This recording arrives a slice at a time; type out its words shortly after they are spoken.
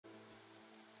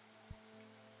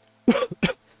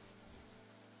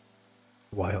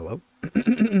Why hello?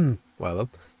 Why hello?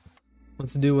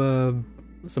 Let's do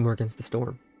some more against the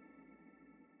storm.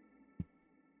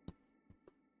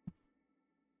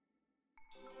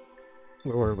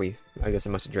 Where were we? I guess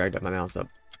I must have dragged up my mouse up.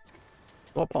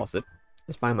 Well, I'll pause it.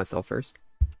 Let's find myself first.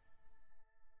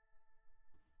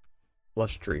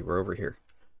 Lush tree, we're over here.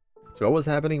 So what was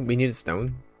happening? We needed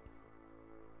stone.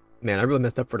 Man, I really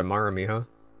messed up for tomorrow me, huh?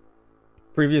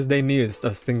 Previous day me is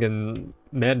singing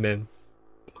Madman.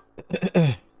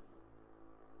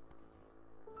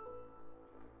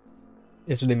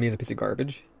 Yesterday me is a piece of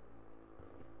garbage.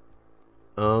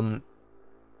 Doing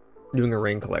a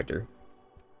rain collector.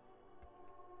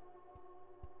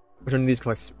 Which one of these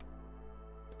collects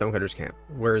Stonecutters Camp?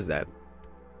 Where is that?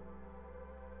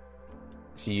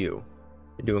 It's you.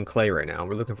 You're doing clay right now.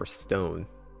 We're looking for stone.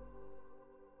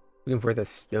 Looking for the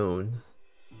stone.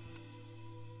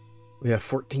 We have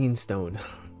 14 stone.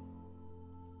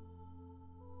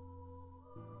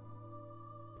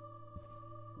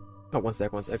 Oh, one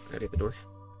sec. I gotta get the door.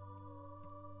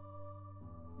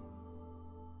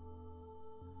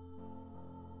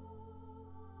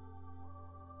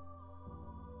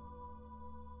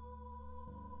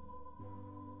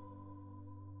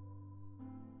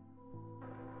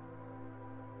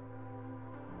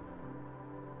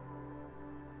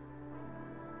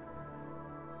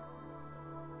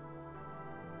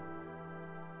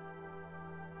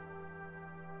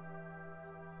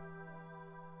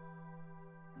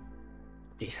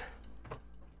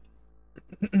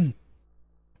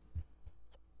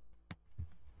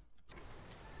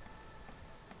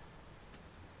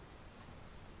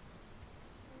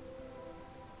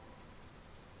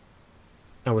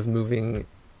 I was moving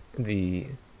the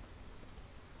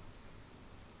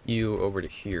U over to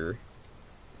here.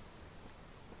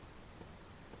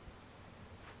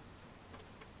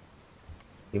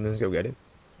 Humans, go get it.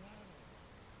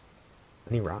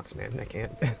 I need rocks, man. I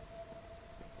can't.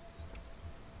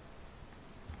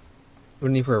 What do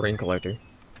I need for a rain collector?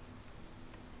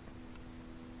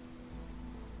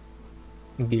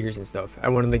 Gears and stuff. I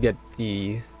wanted to get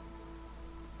the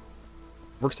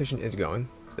workstation is going,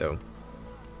 so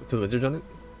 2 lizards on it.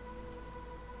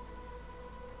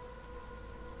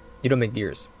 You don't make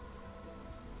gears.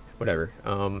 Whatever.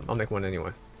 I'll make one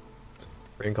anyway.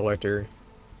 Rain collector.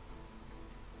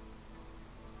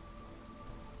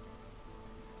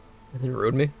 And then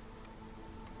road me.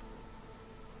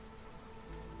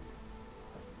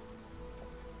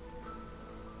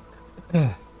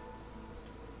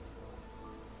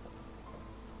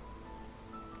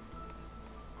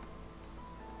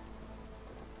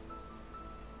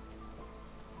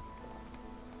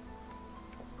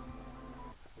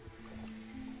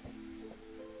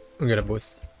 We got a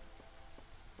boost.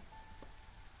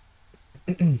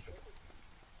 Get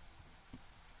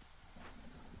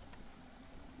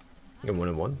 1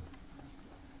 and 1. Is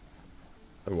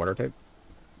that a water type?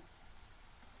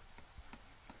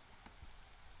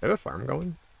 Do I have a farm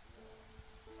going?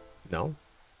 No.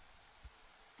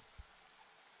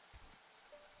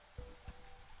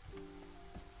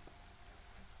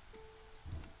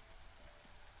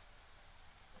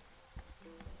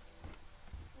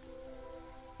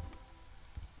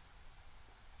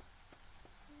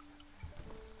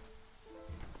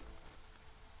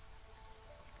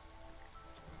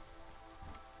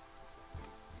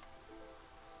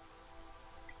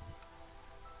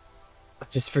 I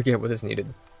just forget what is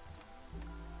needed.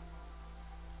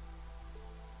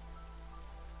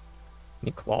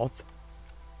 Need cloth.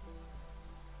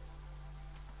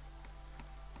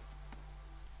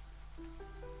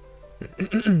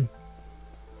 A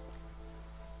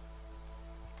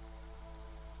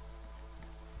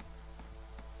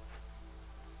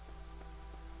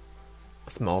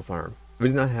small farm. Who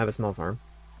does not have a small farm?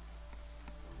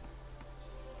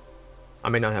 I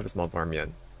may not have a small farm yet.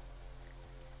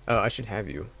 Oh, I should have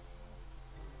you.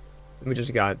 We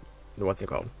just got the what's it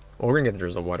called? Well, we're gonna get the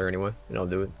drizzle water anyway, and I'll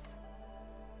do it.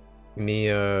 Give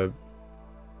me I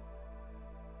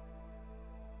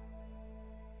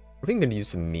think I'm gonna use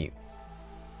some meat.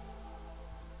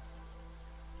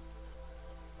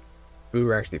 We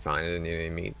were actually fine. I didn't need any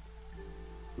meat.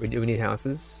 We need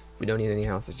houses. We don't need any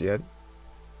houses yet.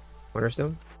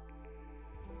 Wonderstone.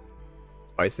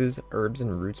 Spices, herbs,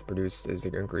 and roots produced is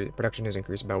increased. Production has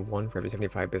increased about 1 for every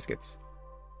 75 biscuits.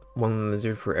 1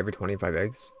 lizard for every 25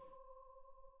 eggs.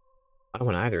 I don't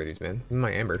want either of these, man. Give me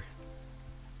my amber.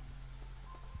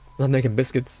 I'm not making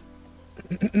biscuits.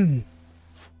 Can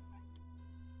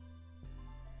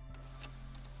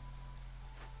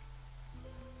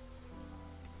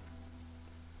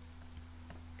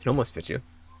almost fit you.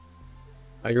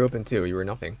 Oh, you're open too. You were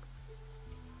nothing.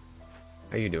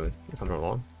 How you doing? You coming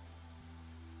along?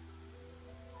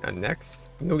 And next,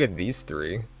 go get these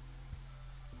three.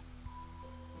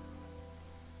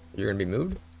 You're gonna be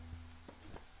moved?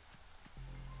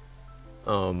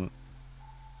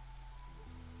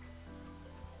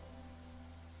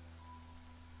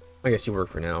 I guess you work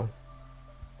for now.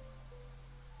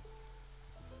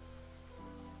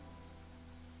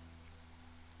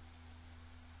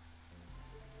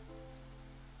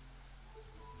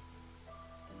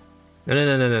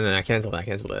 No, cancel that,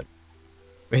 cancel that.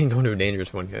 We ain't going to a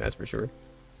dangerous one here, that's for sure.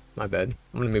 My bad.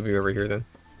 I'm gonna move you over here then.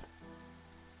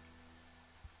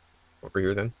 Over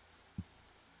here then.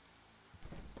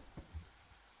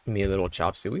 Give me a little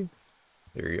chop suey.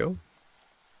 There you go.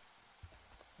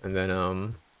 And then, I'll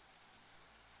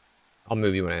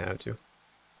move you when I have to.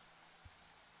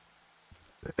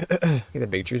 Get the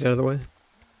big trees out of the way.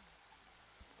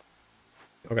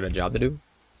 I got a job to do.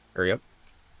 Hurry up.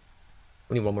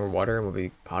 We need one more water and we'll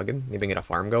be pogging. Maybe get a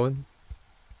farm going.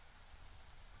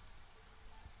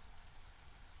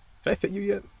 Did I fit you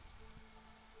yet?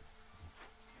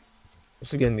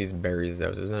 Also getting these berries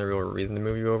though, so there's not a real reason to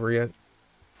move you over yet.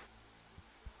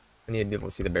 I need to be able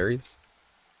to see the berries.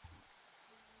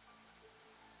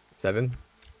 7.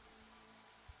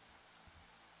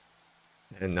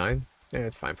 And 9. Yeah,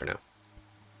 it's fine for now.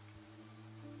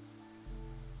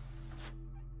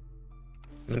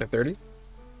 Minute 30.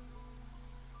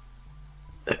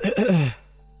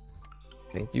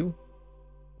 Thank you.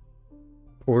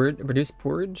 Produce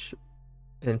porridge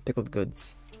and pickled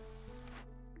goods.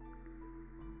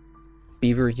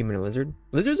 Beaver, human, and lizard.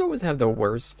 Lizards always have the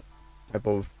worst type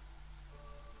of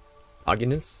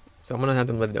fogginess, so I'm gonna have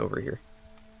them lived over here.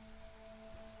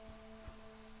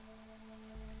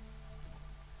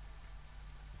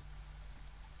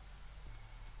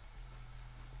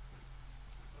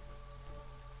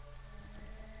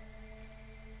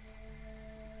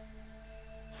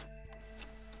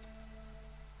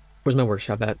 Where's my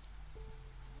workshop at?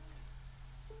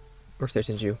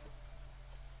 Workstation's you.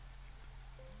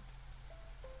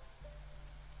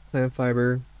 Plant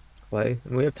fiber, clay,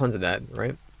 and we have tons of that,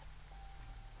 right?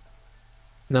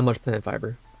 Not much plant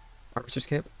fiber. Harvester's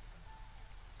camp?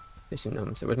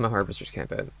 So where's my harvester's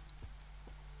camp at?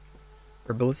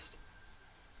 Herbalist?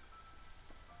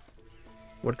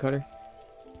 Woodcutter?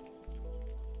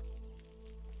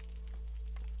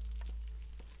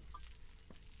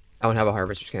 I don't have a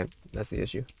harvester's camp. That's the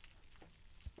issue.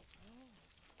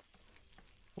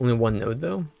 Only one node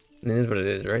though? I mean, it is what it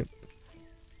is, right?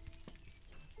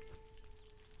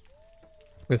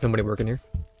 There's somebody working here.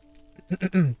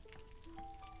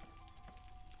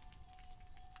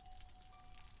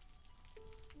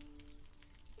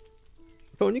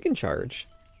 Phone you can charge.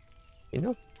 You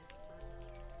know?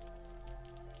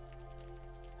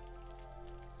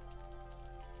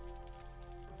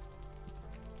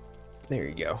 There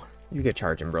you go. You get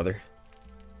charging, brother.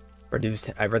 Reduced.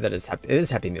 I read that as happy. It is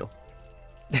Happy Meal.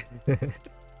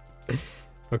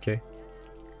 Okay.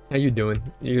 How you doing?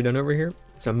 You're done over here?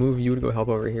 So I'll move you to go help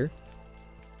over here.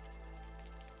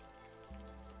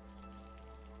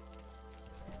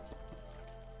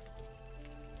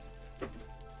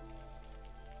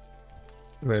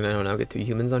 Right now, I'll get 2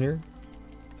 humans on here.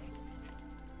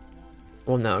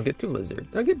 Well, no, I'll get 2 lizards.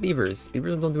 I'll get beavers.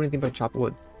 Beavers don't do anything but chop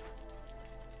wood.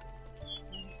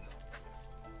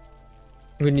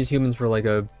 I'm gonna use humans for like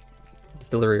a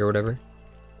distillery or whatever.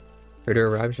 Raider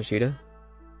arrived, Shishida.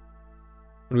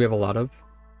 What do we have a lot of?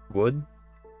 Wood?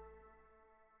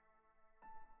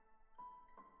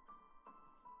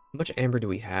 How much amber do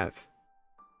we have?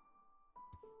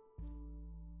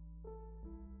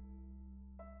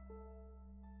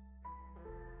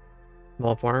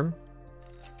 Small farm?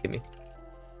 Give me.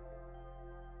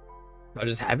 I'll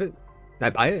just have it? Did I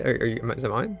buy it? Or is it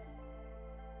mine?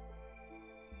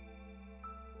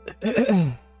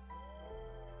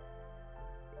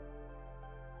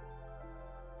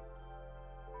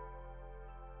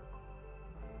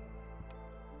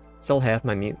 Sell half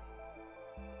my meat.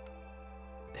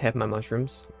 Half my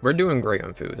mushrooms. We're doing great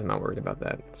on food. I'm not worried about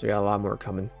that. So we got a lot more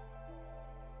coming.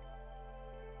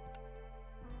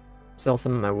 Sell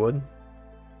some of my wood.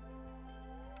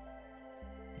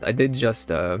 I did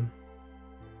just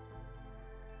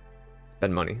spend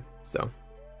money, so.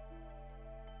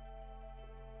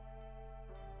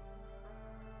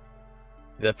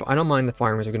 I don't mind the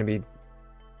farmers are gonna be,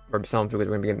 or selling food, we're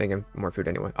gonna be making more food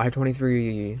anyway. I have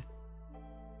 23.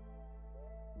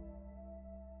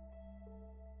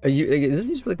 Is this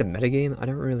used for like the metagame? I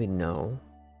don't really know.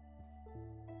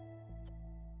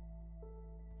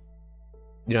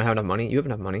 You don't have enough money? You have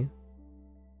enough money.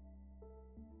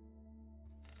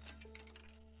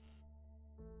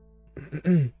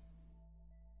 Is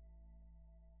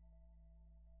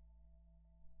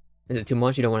it too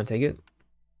much? You don't want to take it?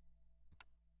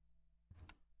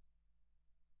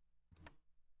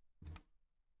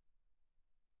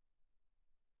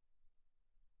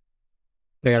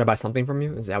 They gotta buy something from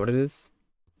you? Is that what it is?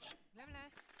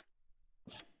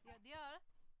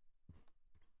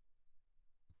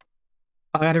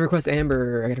 I gotta request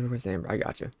Amber. I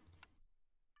got you.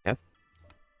 F.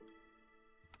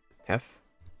 F.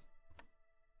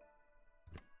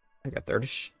 I got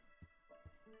 30ish.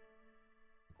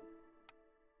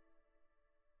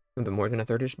 A bit more than a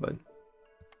 30ish, but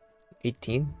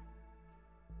 18.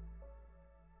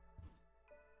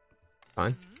 It's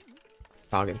fine.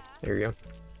 Target. There you go.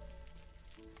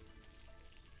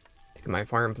 Taking my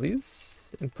farm,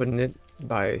 please, and putting it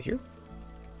by here.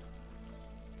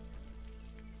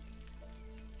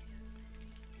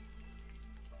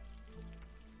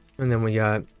 And then we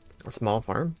got a small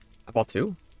farm. I bought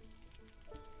 2.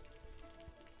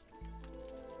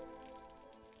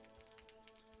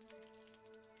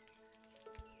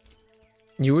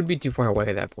 You would be too far away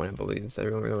at that point, I believe, so I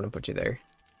don't really want to put you there.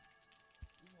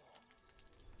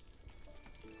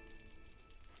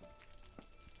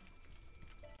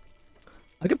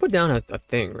 I could put down a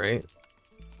thing, right?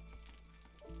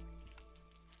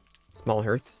 Small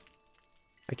hearth.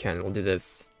 I can. We'll do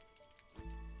this.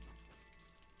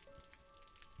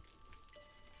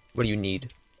 What do you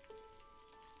need?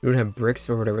 You don't have bricks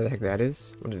or whatever the heck that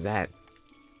is? What is that?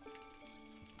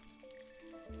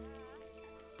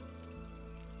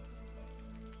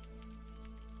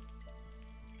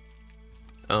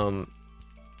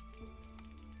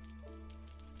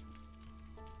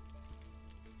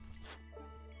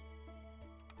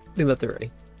 They left already.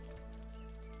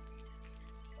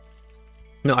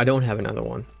 No, I don't have another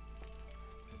one.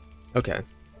 Okay.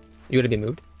 You gotta be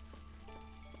moved?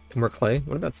 More clay?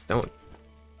 What about stone?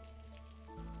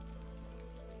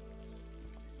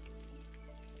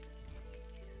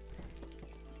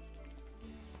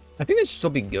 I think that should still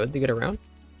be good to get around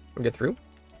or get through.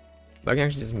 But I can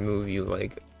actually just move you,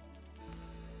 like...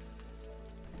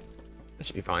 That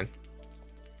should be fine.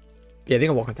 Yeah, I think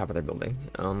I'll walk on top of their building.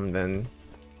 Then...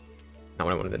 Not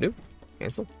what I wanted to do.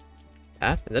 Cancel.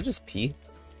 Path? Is that just P?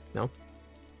 No.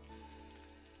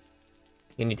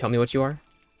 Can you tell me what you are?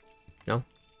 No?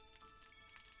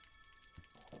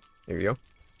 There you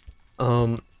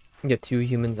go. Get 2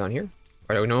 humans on here.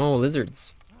 Alright, no,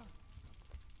 lizards.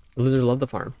 The lizards love the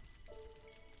farm.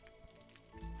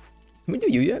 Can we do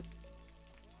you yet?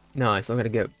 No, I still gotta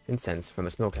get incense from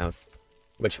a smokehouse.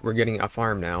 Which, we're getting a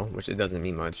farm now, which it doesn't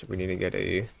mean much. We need to get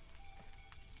a...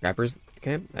 Trappers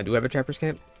camp? I do have a trappers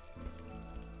camp.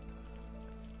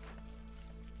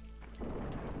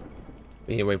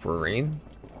 We need to wait for rain,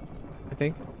 I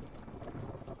think.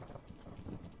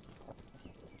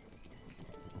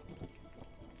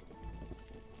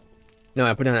 No,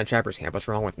 I put down a trappers camp. What's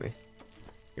wrong with me?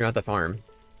 You're not the farm.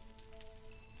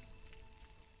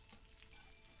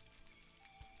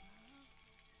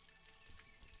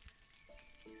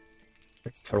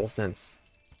 Makes total sense.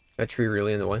 That tree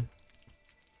really in the way?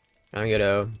 I get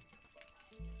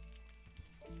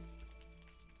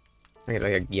like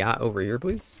a yacht over here,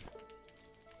 please.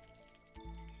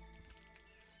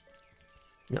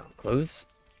 No, close.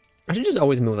 I should just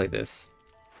always move like this.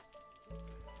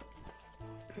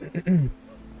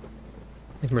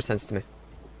 Makes more sense to me.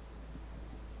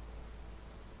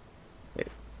 Wait.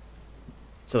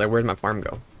 So like, where'd my farm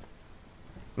go?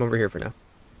 I'm over here for now.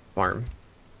 Farm.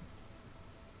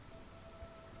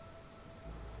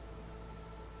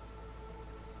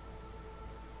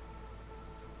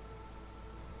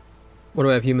 What do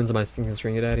I have humans on my stinking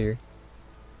string? Get out of here.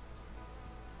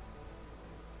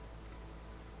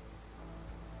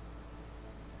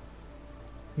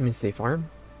 You mean stay farm?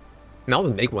 I mean, I'll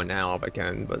just make one now if I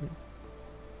can, but...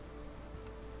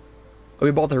 Oh,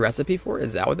 we bought the recipe for it?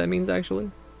 Is that what that means, actually?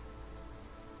 It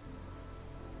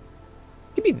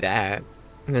could be that.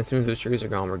 And as soon as those trees are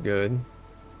gone, we're good.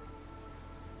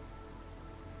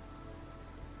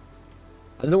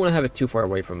 I just don't want to have it too far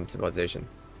away from civilization.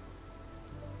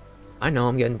 I know,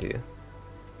 I'm getting to you.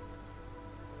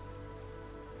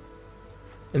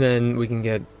 And then we can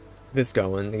get this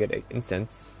going to get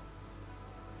incense.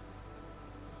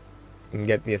 And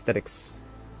get the aesthetics.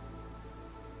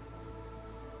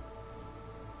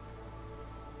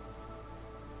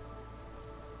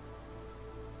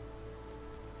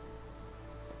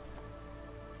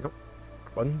 Nope.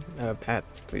 One path,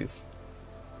 please.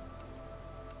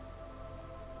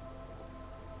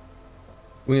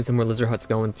 We need some more lizard huts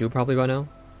going too, probably by now.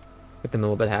 Get them a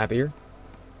little bit happier.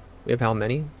 We have how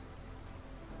many?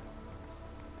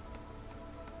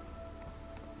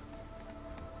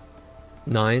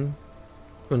 9.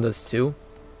 This one does 2.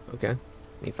 Okay.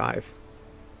 Need 5.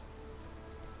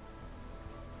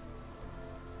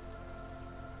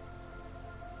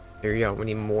 There you go. We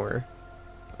need more.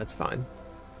 That's fine.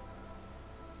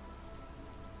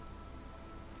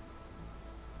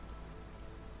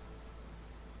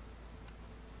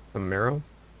 Some marrow.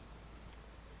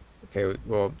 Okay,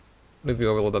 we'll move you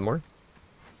over a little bit more.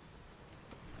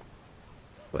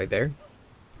 Right there.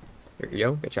 There you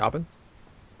go. Get chopping.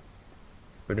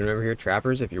 We're doing over here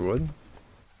trappers, if you would.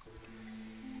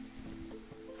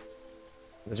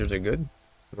 Lizards are good.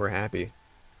 We're happy.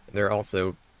 They're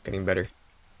also getting better.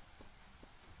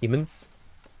 Humans.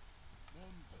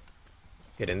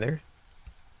 Get in there.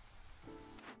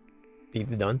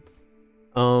 Deed's done.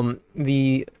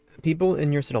 The people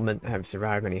in your settlement have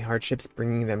survived many hardships,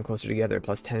 bringing them closer together,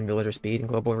 plus 10 villager speed and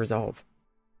global resolve.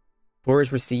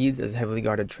 Forage recedes as heavily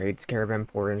guarded trades caravan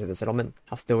pour into the settlement.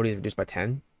 Hostility is reduced by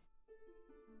 10.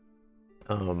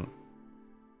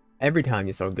 Every time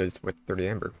you sell goods worth 30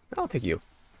 amber, I'll take you.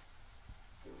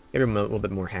 Get them a little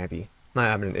bit more happy. Not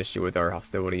having an issue with our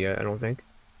hostility yet, I don't think.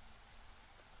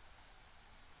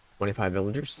 25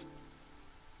 villagers.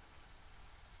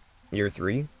 Year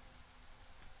 3.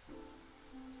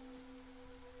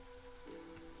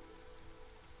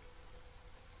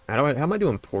 How am I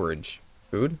doing porridge?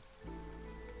 Food?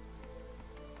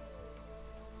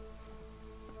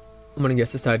 I'm gonna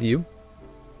guess this side to you.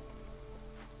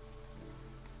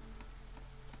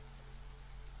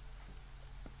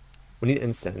 We need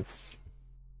incense.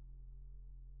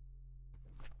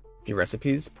 See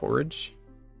recipes, porridge.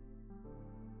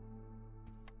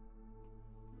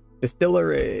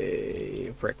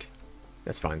 Distillery. Frick.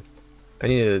 That's fine. I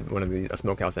needed one of these, a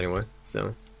smokehouse anyway,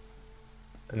 so.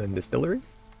 And then distillery.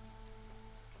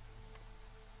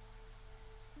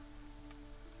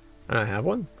 And I have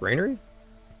one. Granary.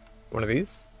 One of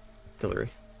these. Distillery.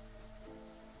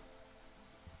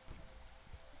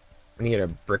 I need a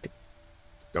brick.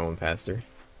 It's going faster.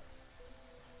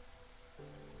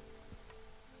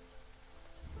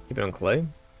 Keep it on clay.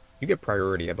 You get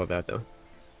priority above that though.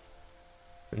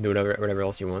 And do whatever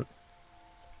else you want.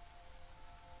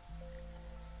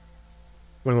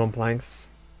 21 planks.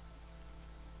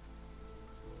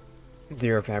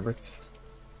 0 fabrics.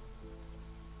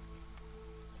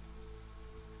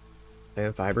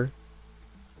 And fiber.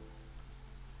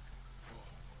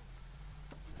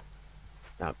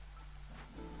 Stop.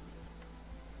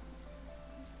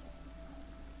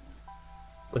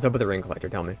 What's up with the ring collector?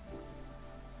 Tell me.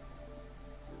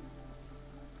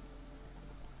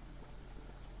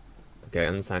 Okay,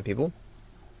 unsigned people.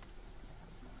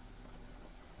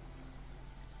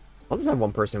 I'll just have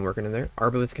one person working in there.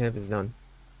 Arbalist camp is done.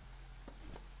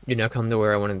 You now come to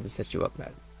where I wanted to set you up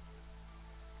at.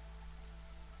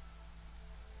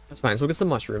 That's fine, so we'll get some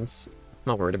mushrooms. I'm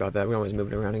not worried about that. We can always move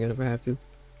it around again if I have to.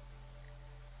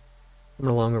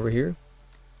 Coming along over here.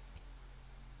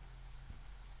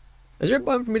 Is there a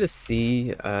button for me to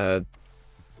see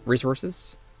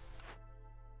resources?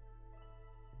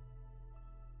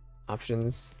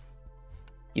 Options.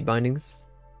 Key bindings.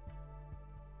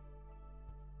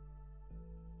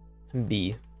 And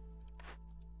B.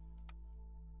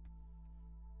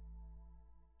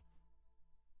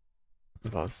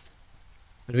 Pause.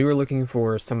 And we were looking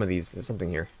for some of these, something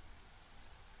here.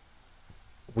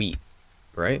 Wheat,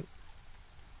 right?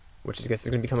 Which I guess is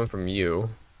going to be coming from you. Is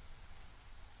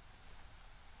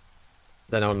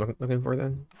that what I'm looking for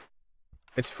then?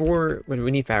 It's for,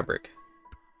 we need fabric.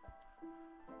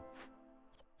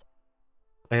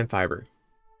 Plant fiber.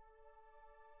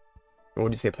 What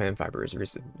would you say plant fiber is?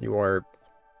 You are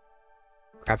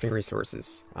crafting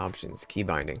resources, options, key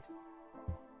binding.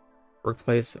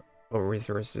 Workplace,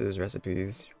 resources,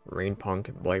 recipes, rain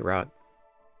punk, blight rot.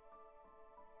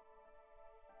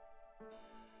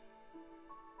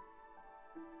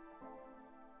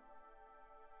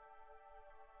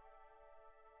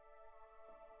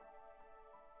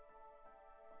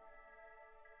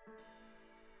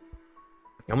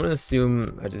 I'm gonna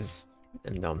assume I just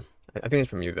am dumb. I think it's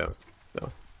from you though. So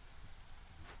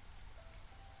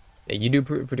yeah, you do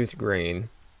produce grain.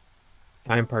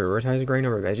 Can I prioritize grain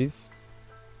over veggies?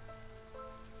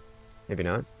 Maybe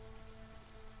not.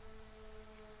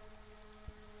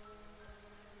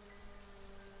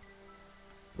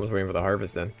 I was waiting for the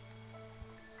harvest then.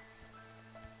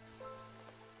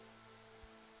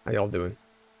 How y'all doing?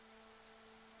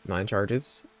 9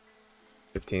 charges.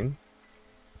 15.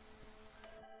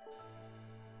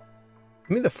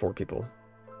 Give me the 4 people.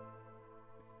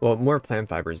 Well, more plant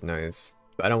fiber is nice,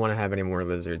 but I don't want to have any more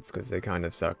lizards because they kind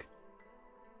of suck.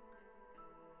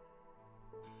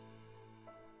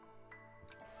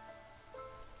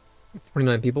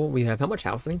 29 people. We have how much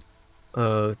housing?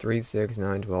 3, 6,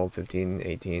 9, 12, 15,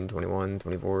 18, 21,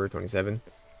 24, 27.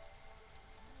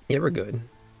 Yeah, we're good.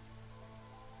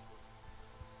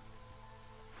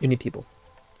 You need people.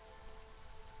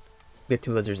 We have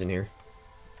 2 lizards in here.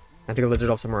 I think a lizard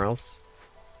off somewhere else.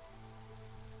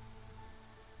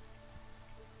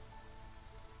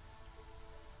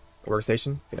 A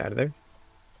workstation. Get out of there.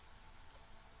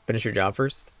 Finish your job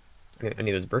first. I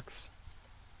need those bricks.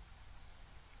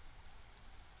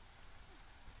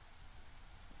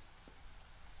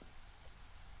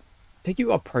 Take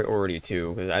you up priority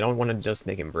too, because I don't want to just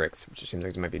make him bricks, which it seems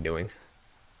like he might be doing.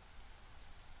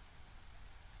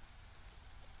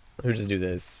 Let's just do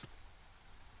this.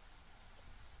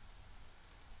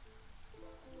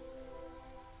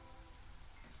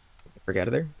 Brick out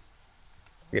of there.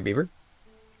 Take a beaver.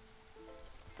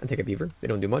 And take a beaver. They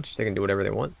don't do much. They can do whatever they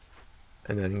want.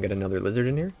 And then get another lizard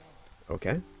in here.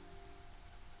 Okay.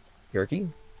 Yerky.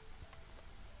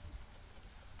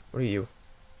 What are you?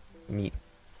 Meat.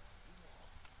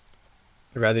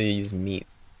 I'd rather you use meat.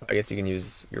 I guess you can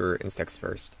use your insects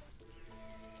first.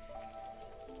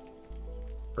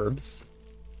 Herbs.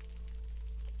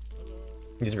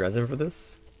 Use resin for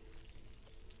this.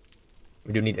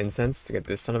 We do need incense to get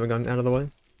this son of a gun out of the way.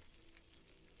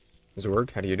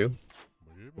 Zorg, how do you do?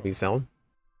 What do you sell?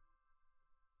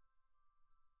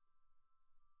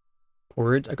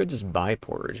 Porridge? I could just buy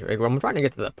porridge. Right? Well, I'm trying to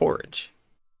get to that porridge.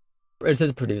 It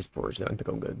says produce porridge though, and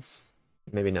pickled goods.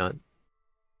 Maybe not.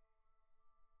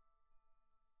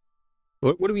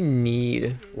 What do we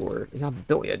need for... It's not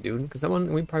built yet, dude. Because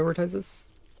someone... we prioritize this?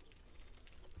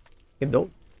 Get built?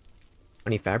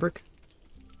 I need fabric?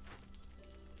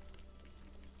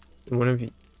 Can one of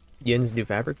Yins do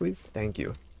fabric, please? Thank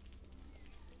you.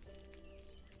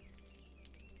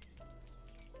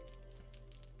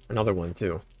 Another one,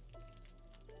 too.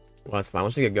 Well, that's fine.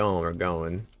 Once we get going, we're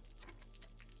going.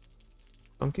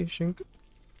 Funky shink.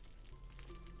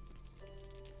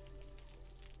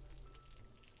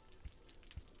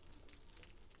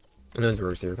 And those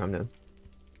works here, calm down.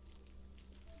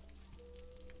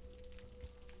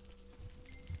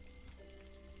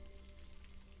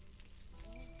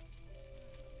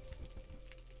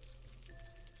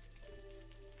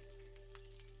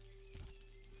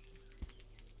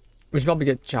 We should probably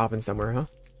get chopping somewhere, huh?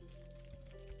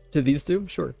 To these two?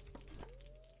 Sure.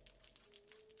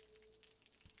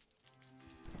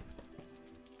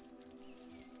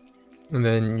 And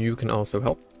then you can also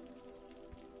help.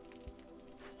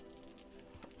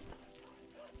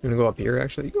 You wanna go up here,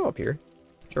 actually? You go up here.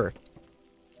 Sure.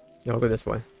 Yeah, I'll go this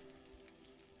way.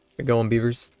 Get going,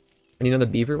 beavers. I need another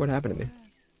beaver? What happened to me?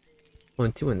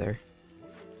 Only 2 in there.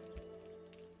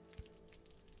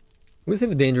 I'm gonna save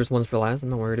the dangerous ones for last. I'm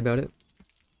not worried about it.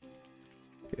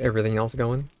 Get everything else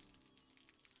going.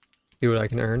 See what I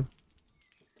can earn.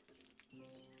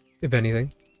 If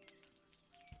anything.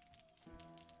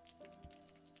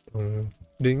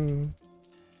 Ding.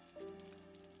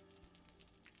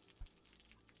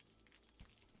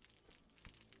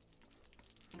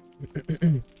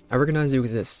 I recognize you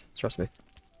exist. Trust me.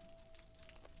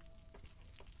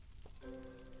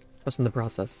 Trust in the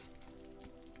process.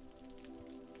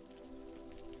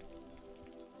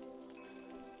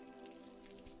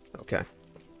 Okay.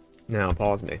 Now,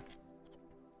 pause me.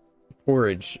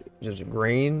 Porridge, just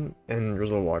grain and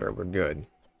drizzle water. We're good.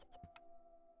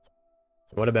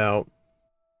 What about...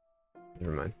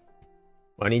 Never mind.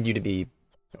 Well, I need you to be...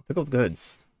 pickled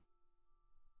goods.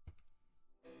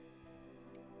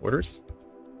 Orders?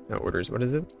 No, orders. What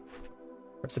is it?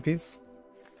 Recipes?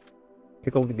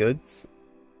 Pickled goods?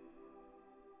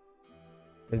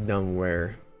 Is done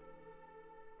where?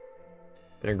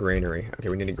 In a granary. Okay,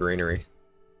 we need a granary.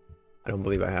 I don't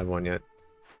believe I have one yet.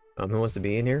 Who wants to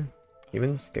be in here?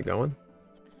 Humans, get going.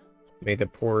 Make the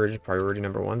porridge priority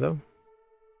number 1, though.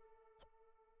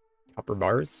 Copper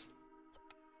bars.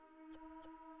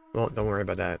 Well, don't worry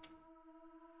about that.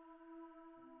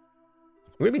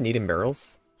 We're gonna be needing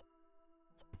barrels.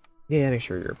 Yeah, make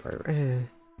sure you're a priority. I'm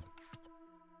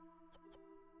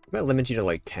gonna limit you to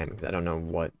like 10, because I don't know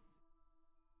what...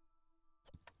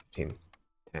 15.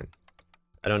 10.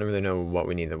 I don't really know what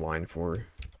we need the wine for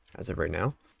as of right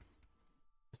now.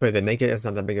 Wait, they make it, it's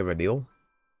not that big of a deal.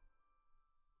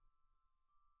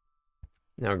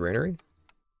 Now granary?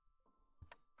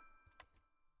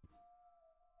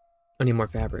 I need more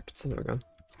fabric. Son of a gun.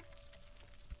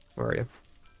 Where are you?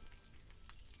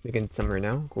 Making some right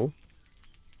now? Cool.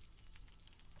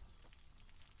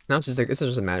 Now it's just like, it's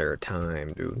just a matter of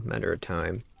time, dude. Matter of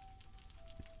time.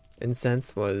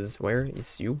 Incense was where?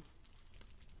 It's you?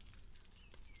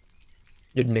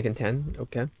 You're making 10?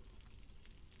 Okay.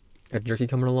 Got jerky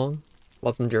coming along.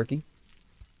 Want some jerky?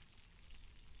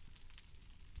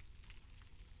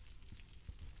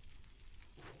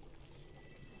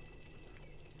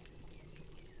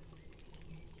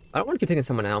 I don't want to keep taking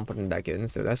someone out and putting them back in,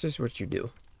 so that's just what you do.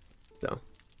 So,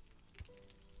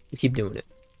 you keep doing it.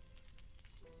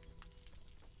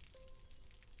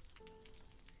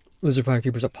 Lizard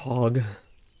Firekeeper's a pog.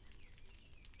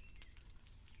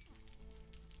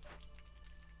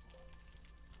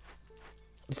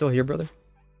 You still here, brother?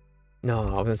 No,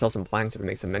 I was gonna sell some planks if we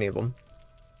make so many of them.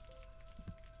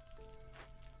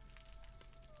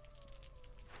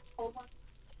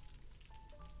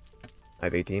 I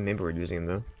have 18, maybe we're using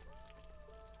them though.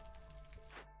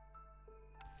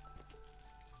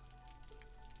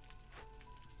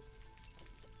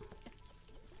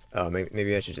 Oh,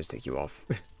 maybe I should just take you off.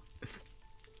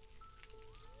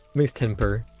 Makes 10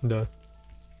 per. Duh.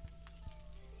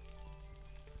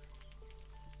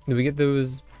 Did we get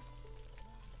those?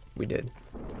 We did.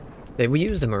 Did we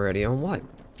use them already? On what?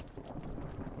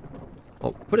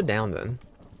 Oh, put it down then.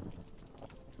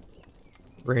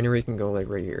 Granary can go like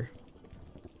right here.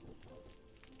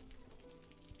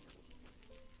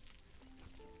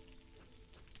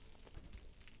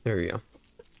 There we go.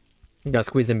 You gotta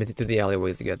squeeze in through the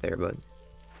alleyways to get there, but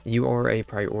you are a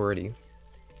priority.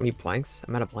 We need planks?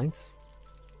 I'm out of planks?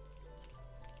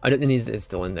 It's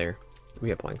still in there. We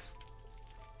have planks.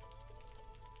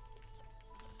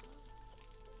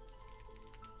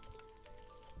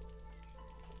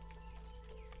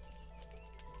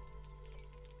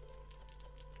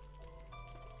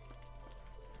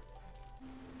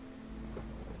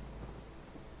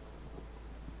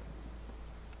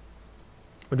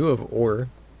 We do have ore.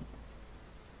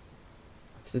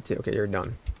 That's the two. Okay, you're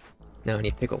done. Now I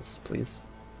need pickles, please.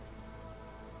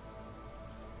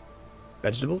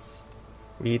 Vegetables?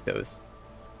 We eat those.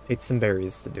 Take some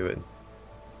berries to do it.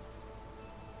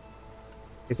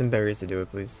 Take some berries to do it,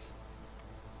 please.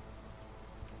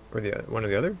 Or the one or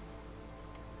the other?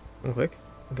 One click.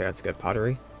 Okay, that's good.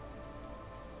 Pottery.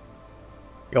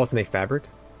 You also make fabric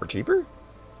for cheaper?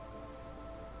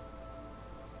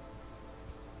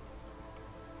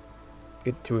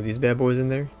 Get 2 of these bad boys in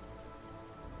there.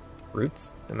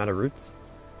 Roots? I'm out of roots.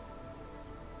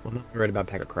 I'm not worried about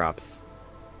a pack of crops.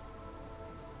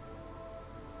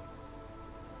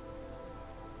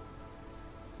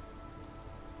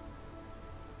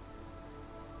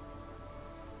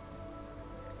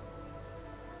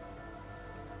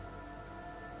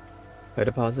 Pay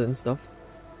deposit and stuff.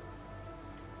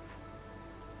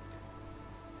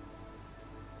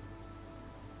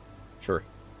 Sure.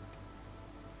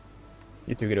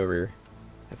 You two get over here.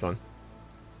 Have fun.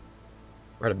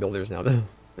 We're out of builders now, though.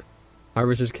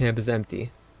 Harvester's camp is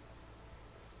empty.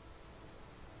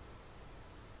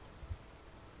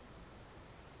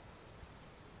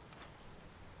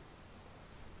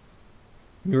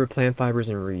 Newer plant fibers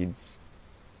and reeds.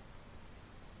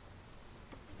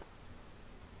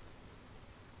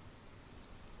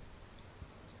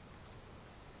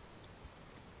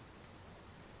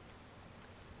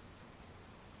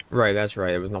 Right, that's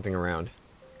right. There was nothing around.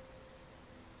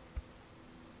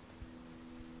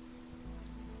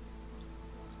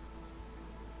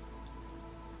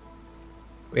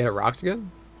 We had rocks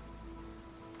again?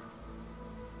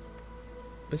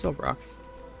 We still have rocks.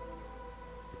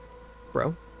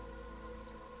 Bro.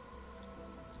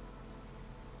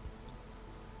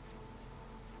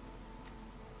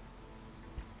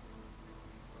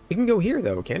 You can go here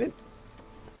though, can it?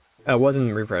 Oh, it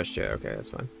wasn't refreshed yet. Okay, that's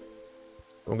fine.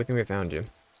 Well, good thing we found you.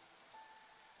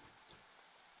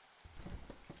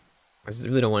 I just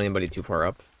really don't want anybody too far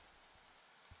up.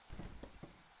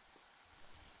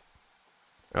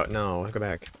 Oh, no. Go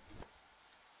back.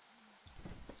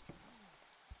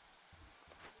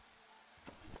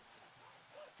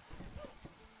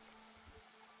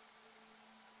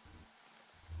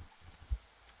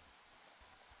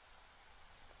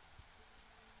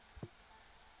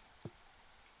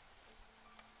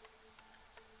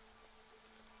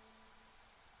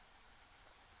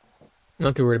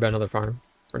 Not too worried about another farm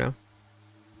for now.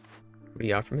 What do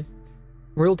you got for me?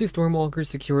 Royalty Stormwalkers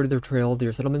secured their trail to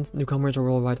your settlements. Newcomers are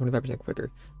rolled by 25%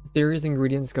 quicker. Mysterious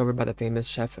ingredient discovered by the famous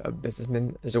chef of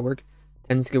businessman Zorg.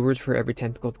 10 skewers for every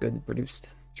 10 pickled good produced.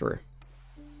 Sure.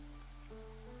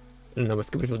 I don't know what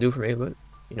skewers will do for me, but,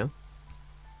 you know.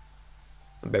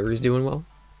 Berries doing well.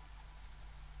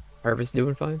 Harvest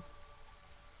doing fine.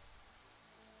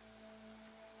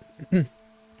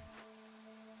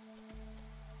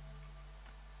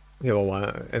 Okay,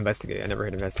 well, investigate. I never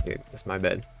hit investigate. That's my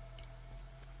bad.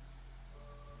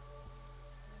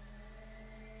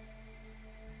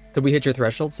 Did we hit your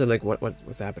threshold? So, like,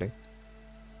 what's happening?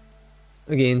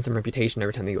 I gain some reputation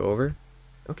every time they go over.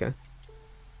 Okay.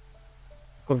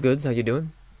 Cold Goods, how you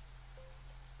doing?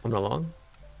 Coming along?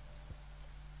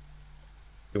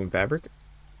 Doing fabric?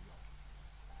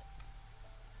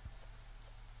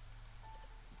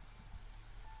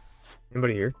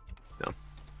 Anybody here? No.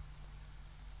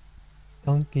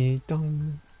 Donkey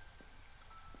Dong.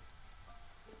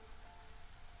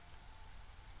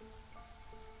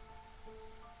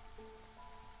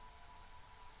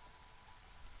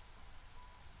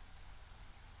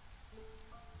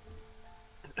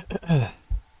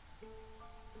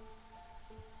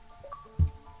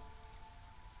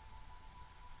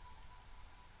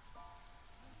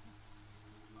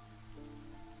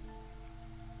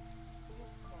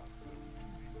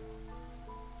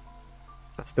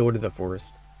 I still to the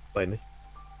forest. Blame me.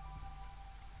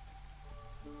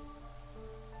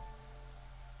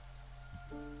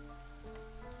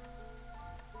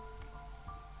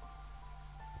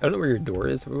 I don't know where your door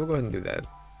is, but we'll go ahead and do that.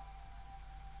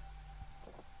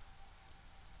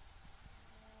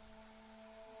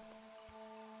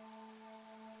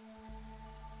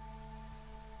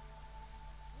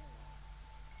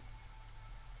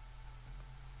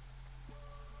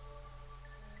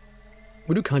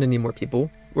 We do kind of need more people.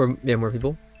 Or, yeah, more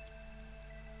people.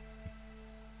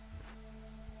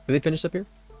 Did they finish up here?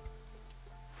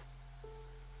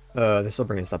 They're still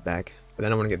bringing stuff back. But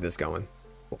then I want to get this going.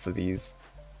 Both of these.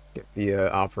 Get the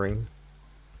offering.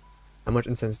 How much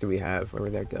incense do we have? Where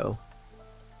would that go?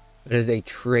 It is a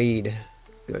trade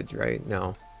goods, right?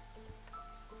 No.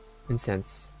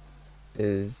 Incense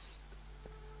is...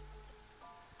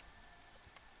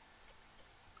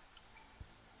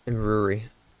 in brewery.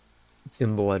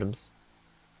 Symbol items.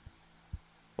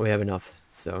 We have enough,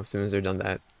 so as soon as they're done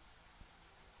that.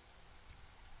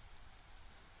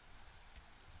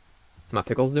 My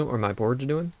pickles doing, or my porridge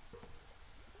doing?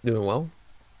 Doing well?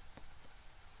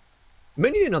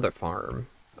 May need another farm.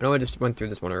 I know I just went through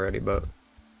this one already, but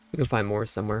we can find more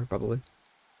somewhere, probably.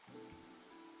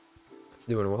 It's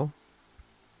doing well.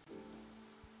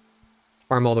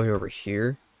 Farm all the way over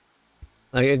here.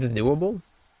 Like, it's doable.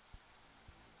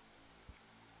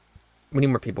 We need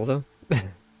more people, though.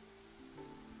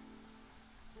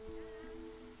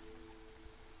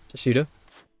 Tashida,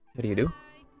 how do you do?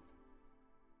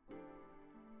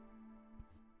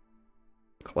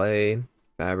 Clay,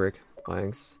 fabric,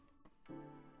 planks.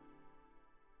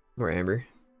 More amber.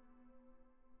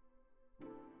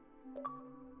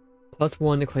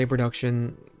 +1 to clay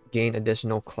production, gain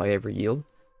additional clay every yield.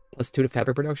 +2 to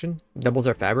fabric production, doubles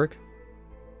our fabric.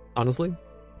 Honestly.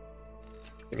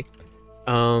 Maybe.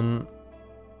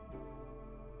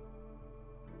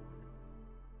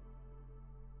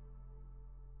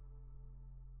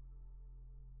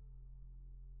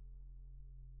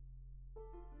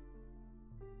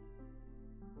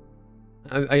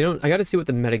 I gotta see what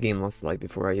the metagame looks like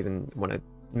before I even want to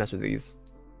mess with these.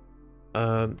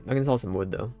 I can sell some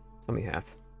wood though. It's only half.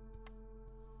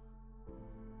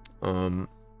 We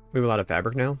have a lot of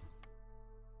fabric now.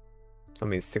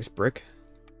 Somebody's 6 brick.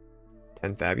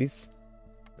 10 fabbies.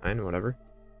 9, whatever.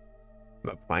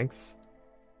 But planks.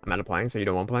 I'm out of planks, so you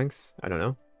don't want planks? I don't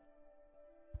know.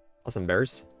 Oh, some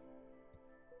bears.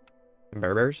 Some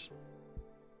bears.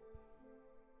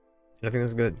 And I think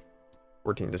that's good.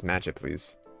 14, just match it,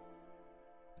 please.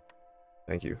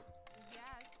 Thank you.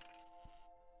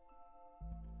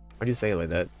 Why'd you say it like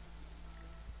that?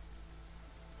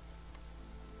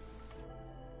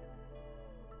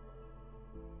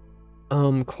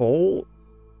 Coal,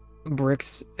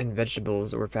 bricks, and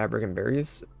vegetables, or fabric and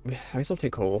berries. I guess I'll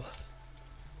take coal.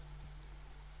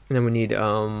 And then we need,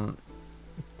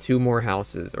 2 more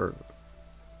houses, or...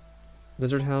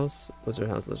 Lizard house? Lizard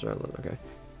house, okay.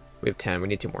 We have 10, we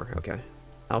need 2 more, okay.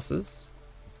 Houses.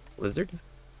 Lizard.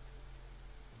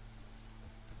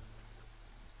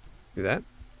 Do that.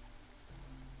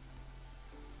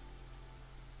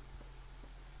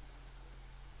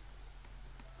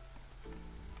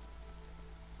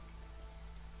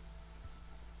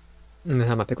 And then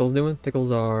how my pickles doing?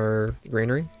 Pickles are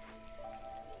granary.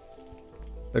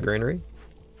 The granary.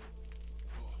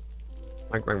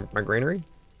 My granary?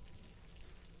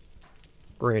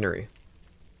 Granary.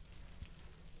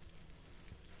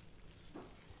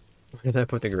 Where did I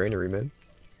put the granary, man?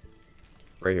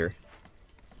 Right here.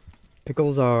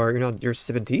 Pickles are, you're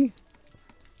sipping tea?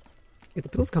 Get the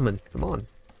pickles coming. Come on.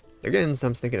 They're getting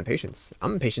some stinking impatience.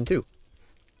 I'm impatient too.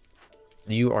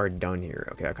 You are done here.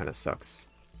 Okay, that kind of sucks.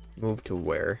 Move to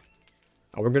where?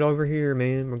 Oh, we're good over here,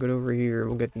 man. We're good over here.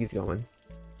 We'll get these going.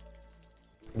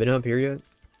 Been up here yet?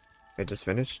 I just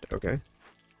finished? Okay.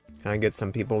 Can I get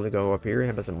some people to go up here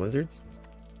and have some lizards?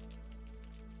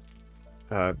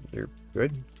 You're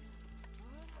Good.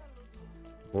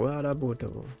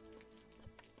 Warabuto.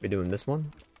 We doing this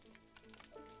one?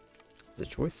 Is a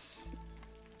choice?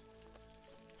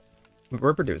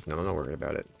 We're producing them, I'm not worried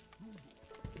about it.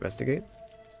 Investigate.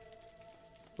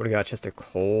 Would have got a chest of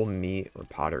coal, meat, or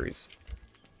potteries.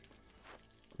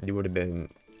 You would have been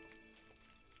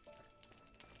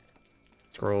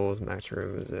scrolls,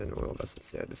 macros, and oil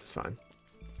vessels. Yeah, this is fine.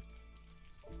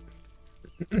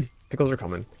 Pickles are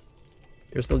coming.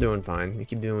 You're still doing fine. You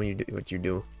keep doing what you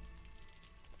do.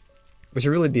 There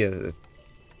should really be a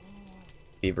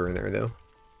beaver in there, though.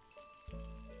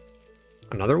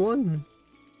 Another one?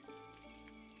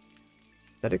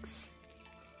 Aesthetics?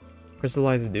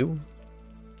 Crystallized dew?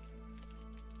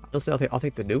 Honestly, I'll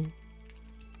take the dew.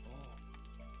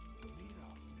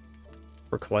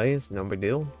 For clay, it's no big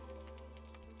deal.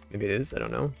 Maybe it is, I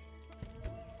don't know.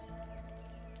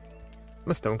 Where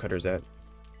my stonecutters at?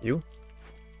 You?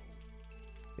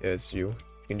 Yeah, it's you. You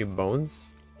can do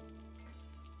bones?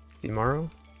 See tomorrow?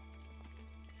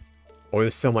 Oh,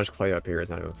 there's so much clay up here, it's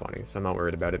not even funny, so I'm not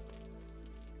worried about it.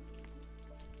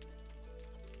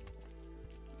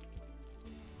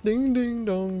 Ding ding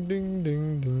dong, ding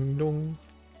ding ding dong.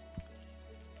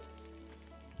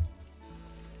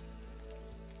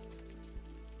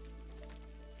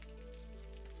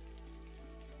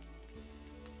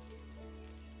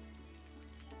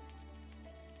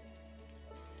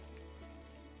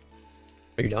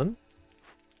 Are you done?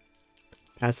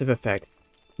 Passive effect.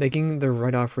 Making the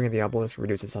right offering of the obelisk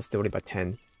reduces hostility by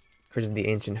 10. Increases the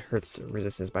ancient hearth's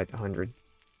resistance by 100.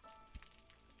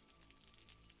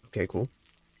 Okay, cool.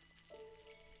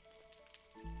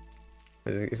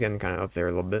 It's getting kind of up there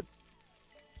a little bit.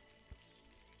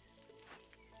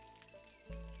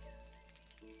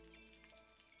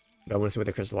 But I want to see what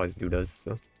the crystallized dew does,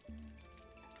 so.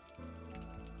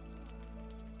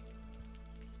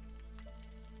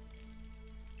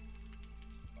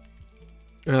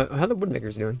 How the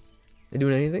woodmakers doing? They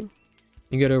doing anything?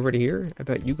 You get over to here? I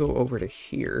bet you go over to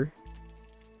here.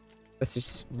 Let's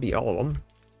just be all of them.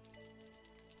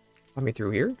 Chop me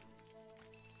through here?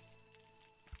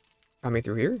 Chop me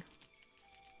through here?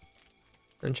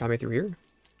 And chop me through here?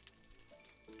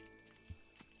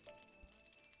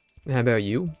 And how about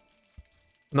you?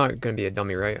 I'm not gonna be a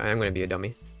dummy, right? I am gonna be a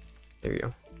dummy. There you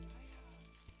go.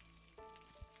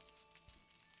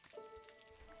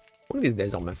 One of these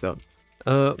days I'll mess up.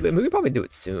 But we could probably do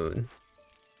it soon.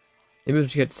 Maybe we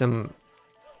should get some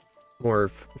more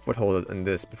foothold in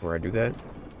this before I do that.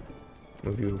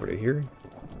 Move you over to here.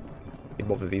 Get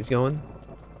both of these going.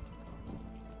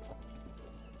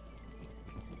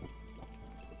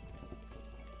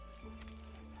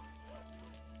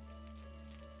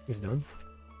 He's done.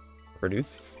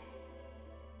 Produce.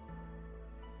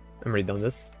 I'm already done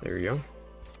this. There you go.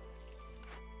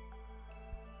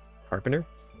 Carpenter.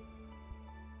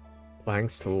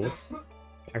 Planks, tools,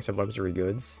 packs of luxury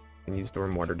goods, and use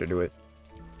stormwater to do it.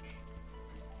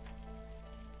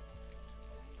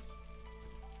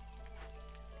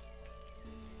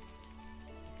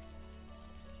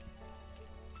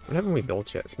 What haven't we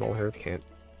built yet? Small hearth can't.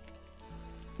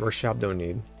 Workshop don't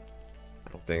need.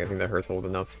 I don't think. I think that hearth holds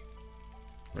enough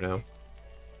for now.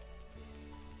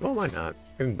 Well, why not?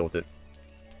 I haven't built it.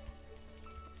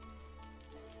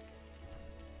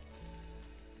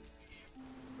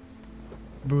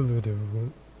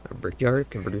 A brickyard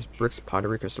can produce bricks,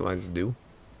 pottery, crystallized dew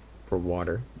for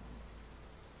water.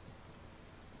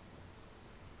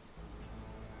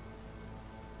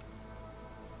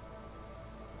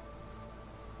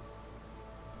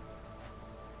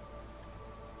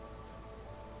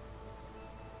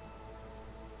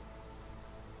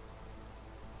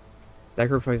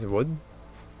 Sacrifice wood?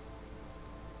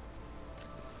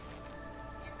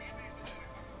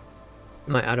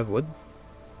 Am I out of wood?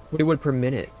 40 wood per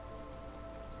minute.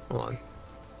 Hold on.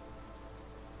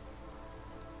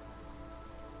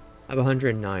 I have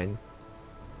 109.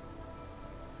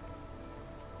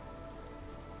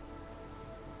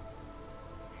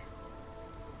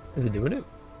 Is it doing it?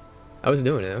 I was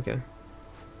doing it, okay.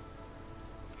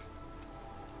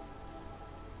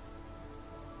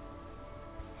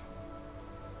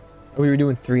 Oh, we were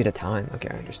doing 3 at a time. Okay,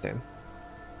 I understand.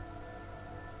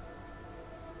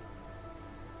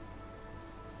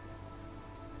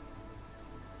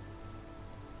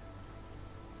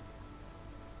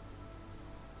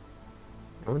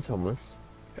 No one's homeless.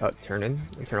 Turn in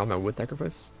and turn off my wood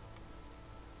sacrifice.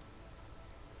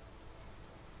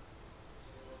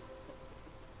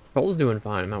 Cole's doing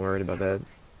fine. I'm not worried about that.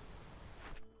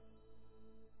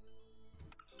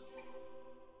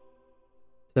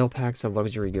 Sell packs of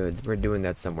luxury goods. We're doing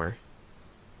that somewhere.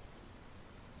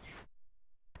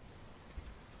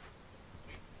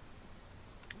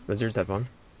 Lizards have fun.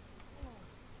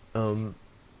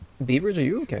 Beavers, are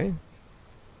you okay?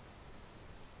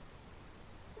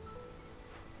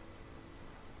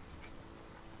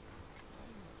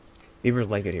 Beavers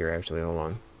like it here, actually. Hold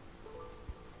on.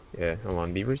 Yeah, hold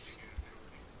on. Beavers.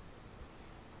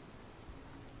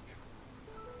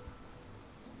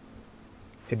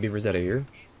 Hey, beavers out of here.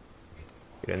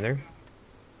 Get in there.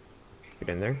 Get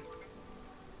in there.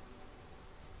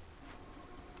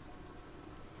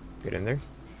 Get in there.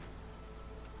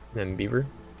 And then beaver.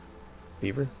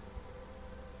 Beaver.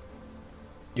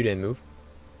 You didn't move.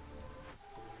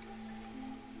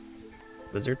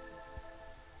 Lizard.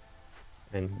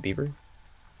 And beaver.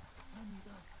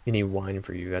 You need wine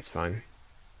for you, that's fine.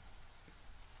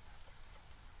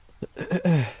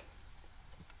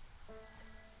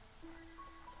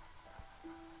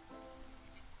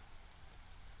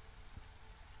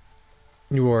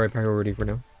 You are a priority for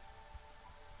now.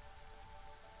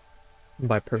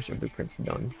 Buy personal blueprints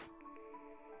done.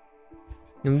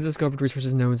 Newly discovered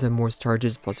resources nodes have more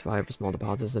charges, +5 for small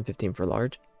deposits and 15 for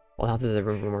large. All houses have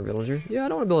room for more villager. Yeah, I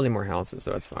don't want to build any more houses,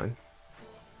 so that's fine.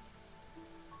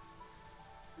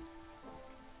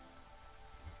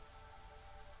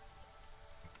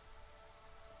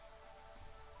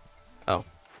 Oh.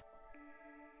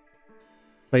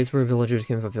 Place where villagers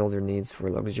can fulfill their needs for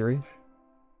luxury.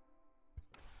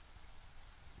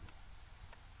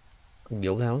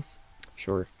 Guild house?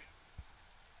 Sure.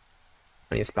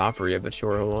 I need a spot for you, but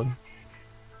sure, hold on.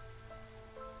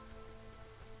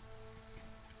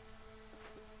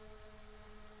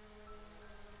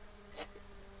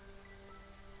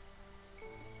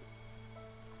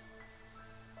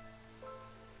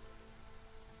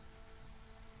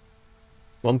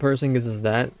 One person gives us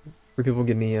that. 3 people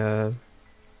give me a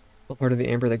part of the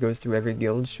amber that goes through every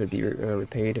guild should be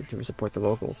repaid to support the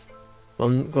locals.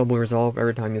 1 global resolve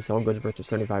every time you sell goods worth of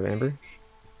 75 amber.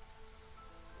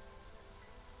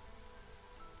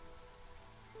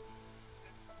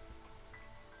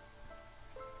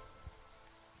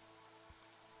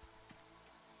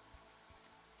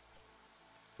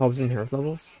 Hubs and health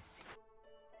levels?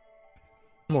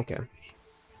 I'm okay.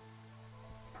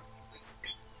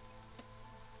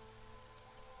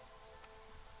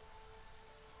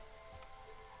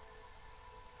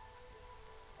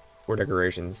 Or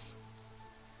decorations.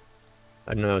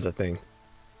 I didn't know that was a thing.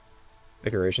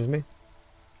 Decorations, me?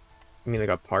 Give me like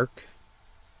a park.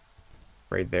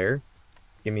 Right there.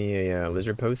 Give me a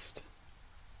lizard post.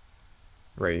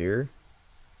 Right here.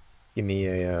 Give me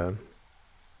a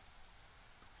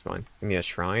it's fine. Give me a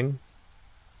shrine.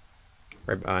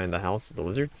 Right behind the house of the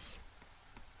lizards.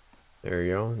 There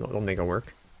you go. That'll make it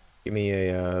work. Give me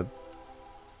a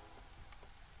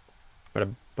got a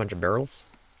bunch of barrels.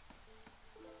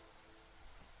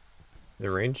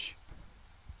 The range.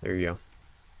 There you go.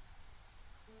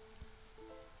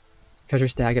 Treasure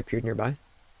stag appeared nearby.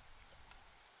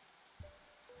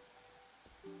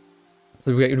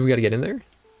 So we gotta get in there.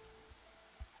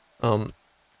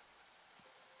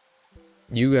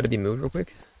 You gotta be moved real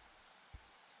quick.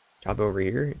 Chop over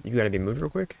here. You gotta be moved real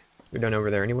quick. We're done over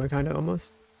there anyway, kinda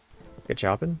almost. Get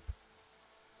chopping.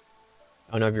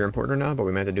 I don't know if you're important or not, but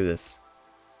we might have to do this.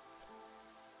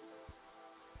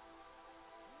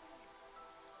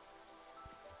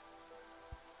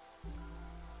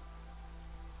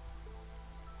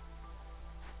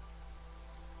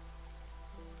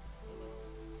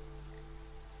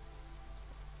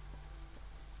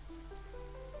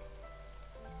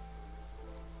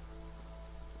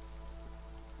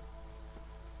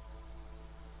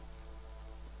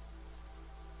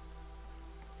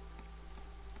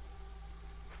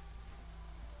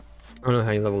 I don't know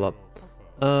how you level up.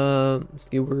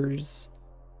 Skewers.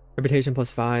 Reputation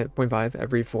plus 5.5.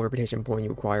 Every 4 reputation point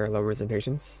you acquire lowers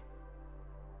impatience.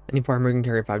 Any farmer can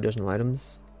carry 5 additional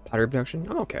items. Pottery production?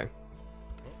 I'm okay.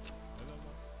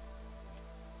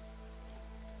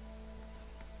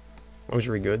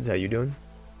 Luxury goods, how you doing?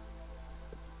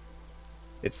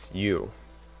 It's you.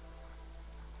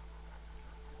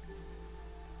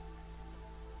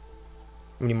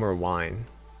 We need more wine.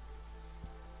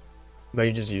 But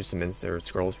you just use some instant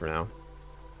scrolls for now.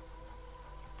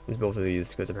 Use both of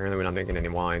these, because apparently we're not making any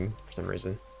wine for some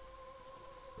reason.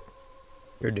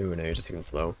 You're doing it, you're just taking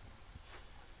slow.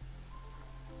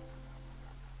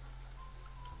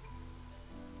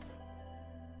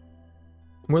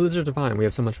 More lizards are fine, we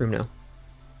have so much room now.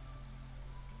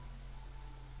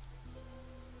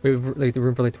 We have like the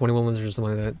room for like 21 lizards or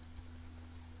something like that.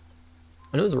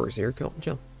 I know this works here, cool,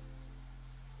 chill.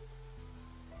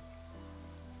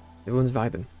 Everyone's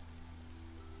vibing.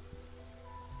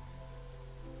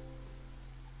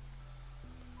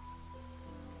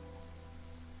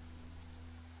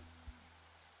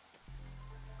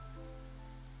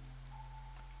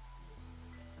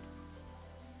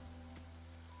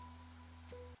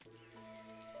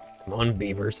 Come on,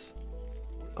 beavers.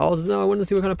 Oh no, I wanted to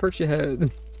see what kind of perks you had.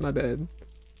 It's my bad.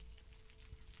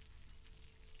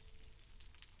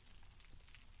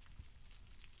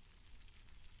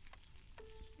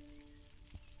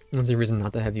 That's the reason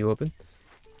not to have you open.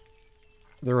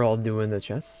 They're all doing the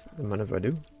chests. The amount of I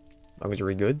do. As long as you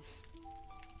read goods.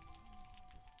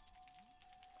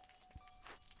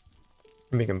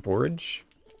 Making porridge.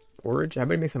 Porridge? How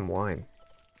about you make some wine?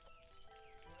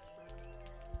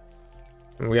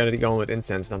 And we gotta get going with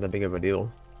incense, not that big of a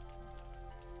deal.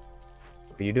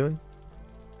 What are you doing?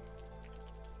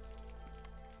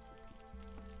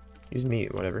 Use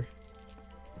meat, whatever.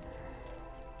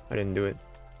 I didn't do it.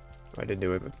 I did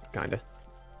do it, but kinda.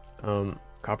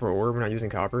 Copper ore, we're not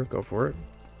using copper, go for it.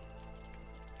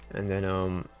 And then,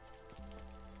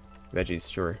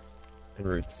 veggies, sure. And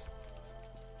roots.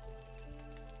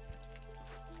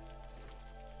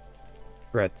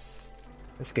 Threats.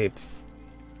 Escapes.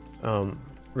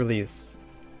 Release.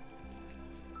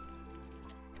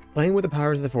 Playing with the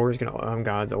powers of the Forest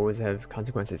gods always have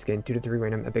consequences. Gain 2 to 3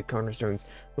 random epic cornerstones,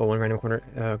 while 1 random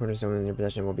cornerstone in your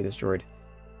possession will be destroyed.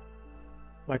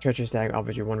 Black Treacherous Stag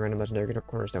offers you 1 random legendary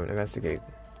cornerstone. Investigate.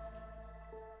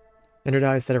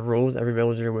 Standardized set of rules. Every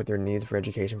villager with their needs for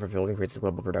education fulfilled increases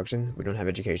global production. We don't have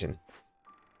education.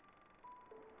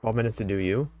 12 minutes to do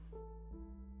you.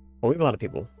 Oh, we have a lot of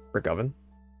people. Brick oven.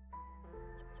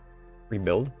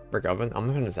 Rebuild. Brick oven. I'm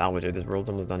not going to salvage it. This world's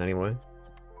almost done anyway.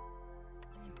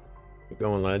 Keep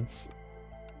going, lads.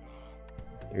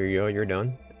 Here you go. You're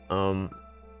done.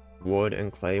 Wood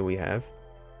and clay we have.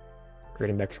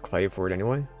 Creating back clay for it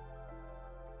anyway.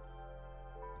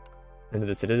 Into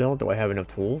the Citadel. Do I have enough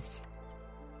tools?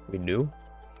 We do.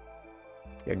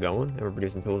 Get going. And we're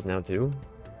producing tools now too.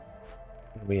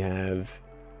 We have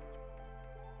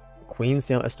Queen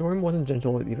Sail. A storm wasn't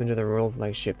gentle even to the royal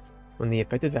flagship. When the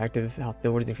effective active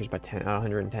hostility is increased by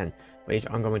 110, but each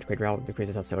ongoing trade route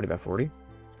decreases hostility by 40.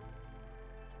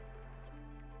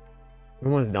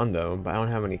 Everyone's done though, but I don't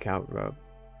have any cow.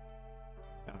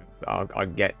 I'll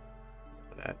get some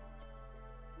of that.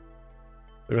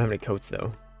 We don't have any coats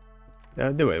though.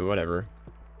 Do it, whatever.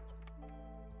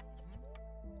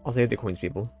 I'll save the Queen's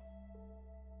people.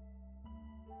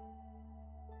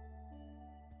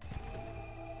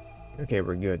 Okay,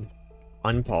 we're good.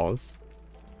 Unpause.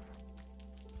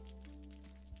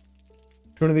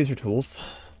 Which one of these are tools?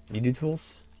 You do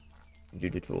tools? You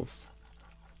do tools.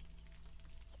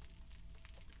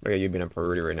 Okay, you've been a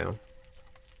priority right now.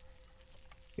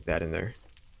 Get that in there.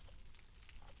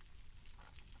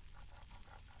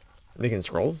 Making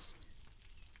scrolls?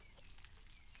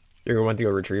 You're going to want to go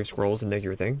retrieve scrolls and make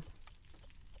your thing?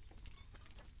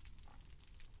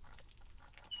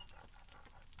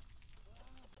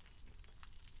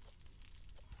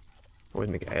 Always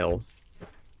make an L.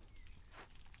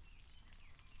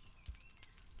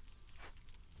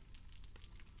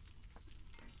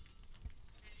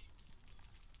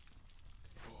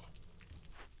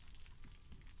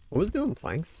 What was doing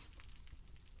planks?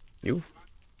 You?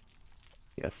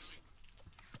 Yes.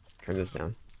 Turn this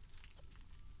down.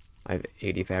 I have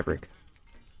 80 fabric.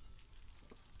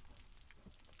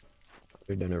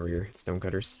 We're done over here. Stone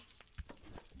cutters.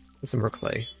 Some more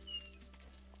clay.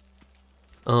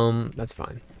 That's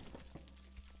fine.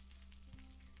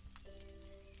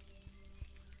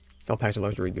 Sell packs of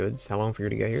luxury goods. How long for you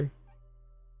to get here?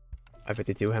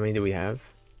 552. How many do we have?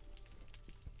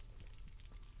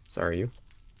 Sorry, you.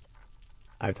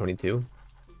 I have 22.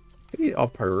 Are you all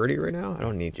priority right now? I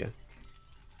don't need you.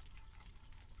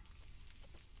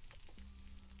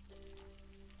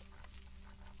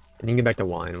 And you can get back to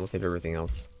wine. We'll save everything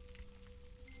else.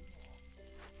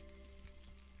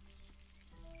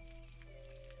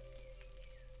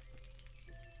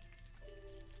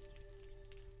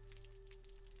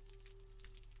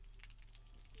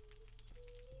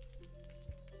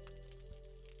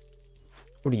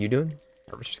 What are you doing?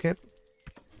 Harvester's camp?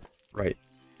 Right.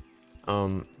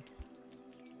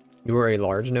 You were a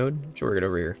large node? Sure, get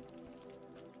over here.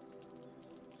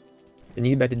 Then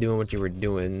you get back to doing what you were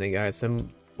doing. They got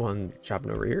someone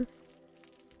chopping over here.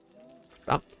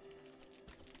 Stop.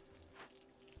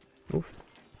 Move.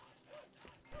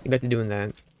 Get back to doing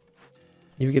that.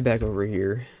 You get back over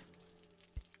here.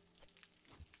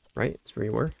 Right? That's where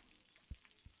you were?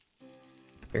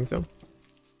 I think so.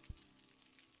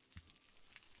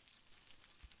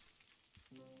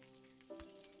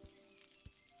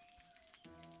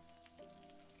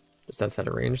 Just outside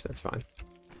of range, that's fine.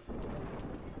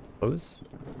 Close.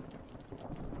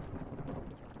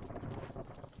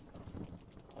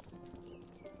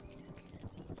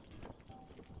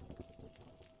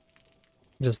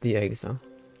 Just the eggs, huh?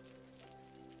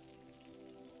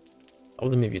 I'll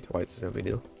just move you twice, it's no big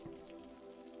deal.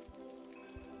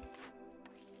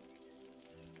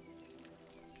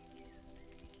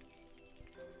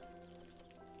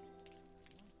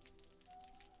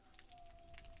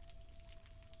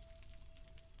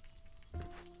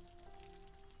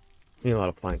 We need a lot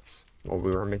of planks. Well, we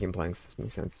were making planks, this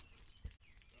makes sense.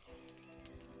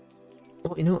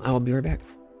 Well, you know, I will be right back.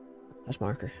 That's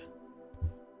marker.